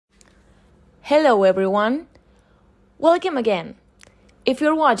Hello everyone, welcome again. If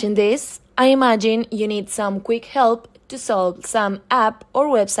you're watching this, I imagine you need some quick help to solve some app or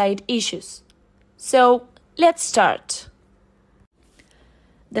website issues. So let's start.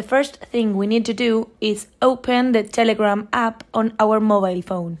 The first thing we need to do is open the Telegram app on our mobile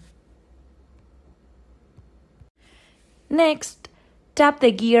phone. Next, tap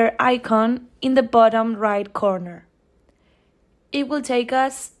the gear icon in the bottom right corner. It will take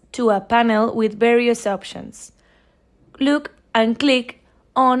us to a panel with various options. Look and click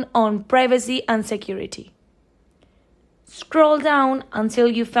on Privacy and Security. Scroll down until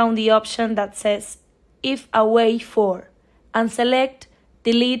you found the option that says If Away For and select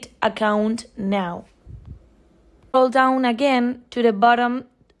Delete Account Now. Scroll down again to the bottom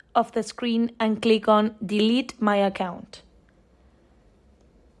of the screen and click on Delete My Account.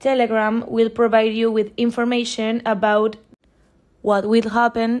 Telegram will provide you with information about what will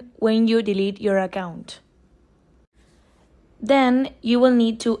happen when you delete your account. Then you will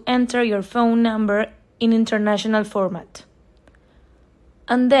need to enter your phone number in international format.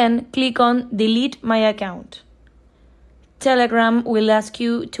 And then click on Delete My Account. Telegram will ask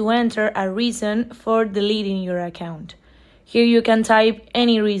you to enter a reason for deleting your account. Here you can type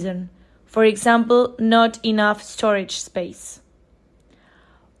any reason, for example, not enough storage space.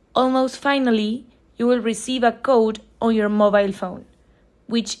 Almost finally, you will receive a code on your mobile phone,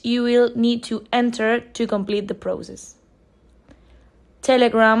 which you will need to enter to complete the process.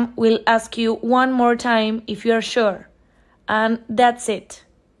 Telegram will ask you one more time if you are sure, and that's it.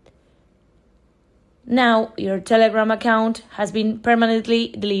 Now your Telegram account has been permanently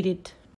deleted.